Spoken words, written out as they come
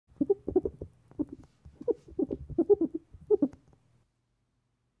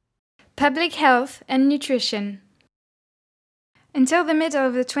Public health and nutrition. Until the middle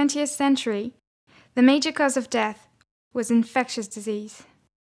of the 20th century, the major cause of death was infectious disease.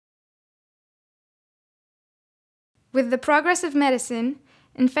 With the progress of medicine,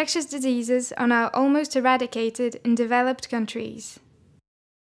 infectious diseases are now almost eradicated in developed countries.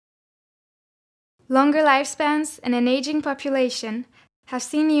 Longer lifespans and an aging population have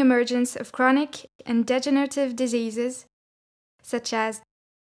seen the emergence of chronic and degenerative diseases such as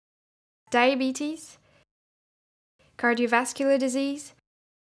diabetes, cardiovascular disease,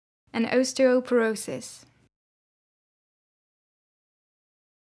 and osteoporosis.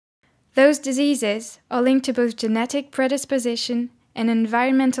 Those diseases are linked to both genetic predisposition and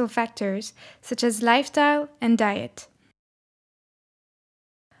environmental factors such as lifestyle and diet.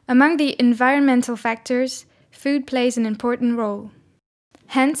 Among the environmental factors, food plays an important role.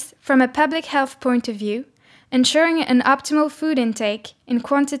 Hence, from a public health point of view, ensuring an optimal food intake in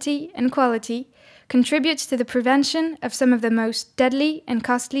quantity and quality contributes to the prevention of some of the most deadly and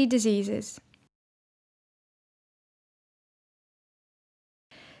costly diseases.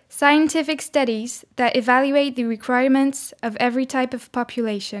 Scientific studies that evaluate the requirements of every type of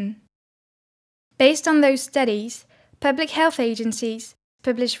population. Based on those studies, public health agencies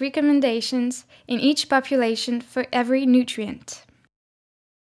publish recommendations in each population for every nutrient.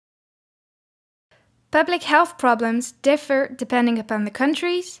 Public health problems differ depending upon the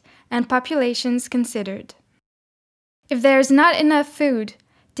countries and populations considered. If there is not enough food,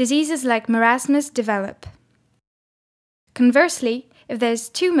 diseases like marasmus develop. Conversely, if there is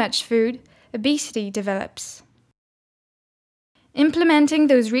too much food, obesity develops. Implementing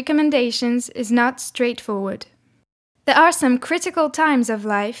those recommendations is not straightforward. There are some critical times of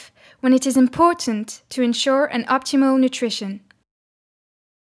life when it is important to ensure an optimal nutrition.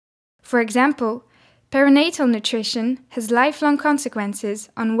 For example, perinatal nutrition has lifelong consequences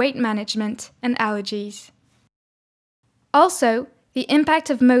on weight management and allergies. Also, the impact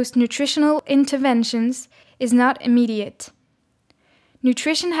of most nutritional interventions is not immediate.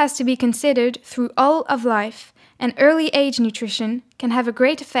 Nutrition has to be considered through all of life, and early age nutrition can have a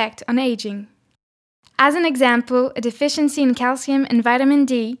great effect on aging. As an example, a deficiency in calcium and vitamin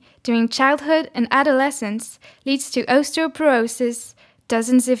D during childhood and adolescence leads to osteoporosis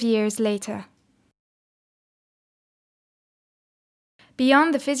dozens of years later.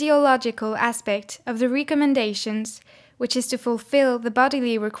 Beyond the physiological aspect of the recommendations, which is to fulfill the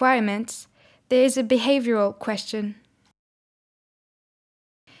bodily requirements, there is a behavioral question.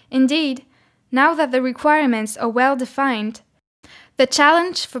 Indeed, now that the requirements are well defined, the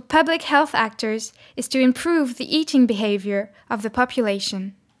challenge for public health actors is to improve the eating behavior of the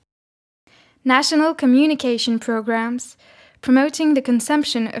population. National communication programs promoting the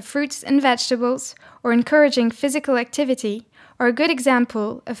consumption of fruits and vegetables or encouraging physical activity are a good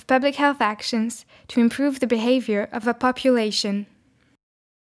example of public health actions to improve the behavior of a population.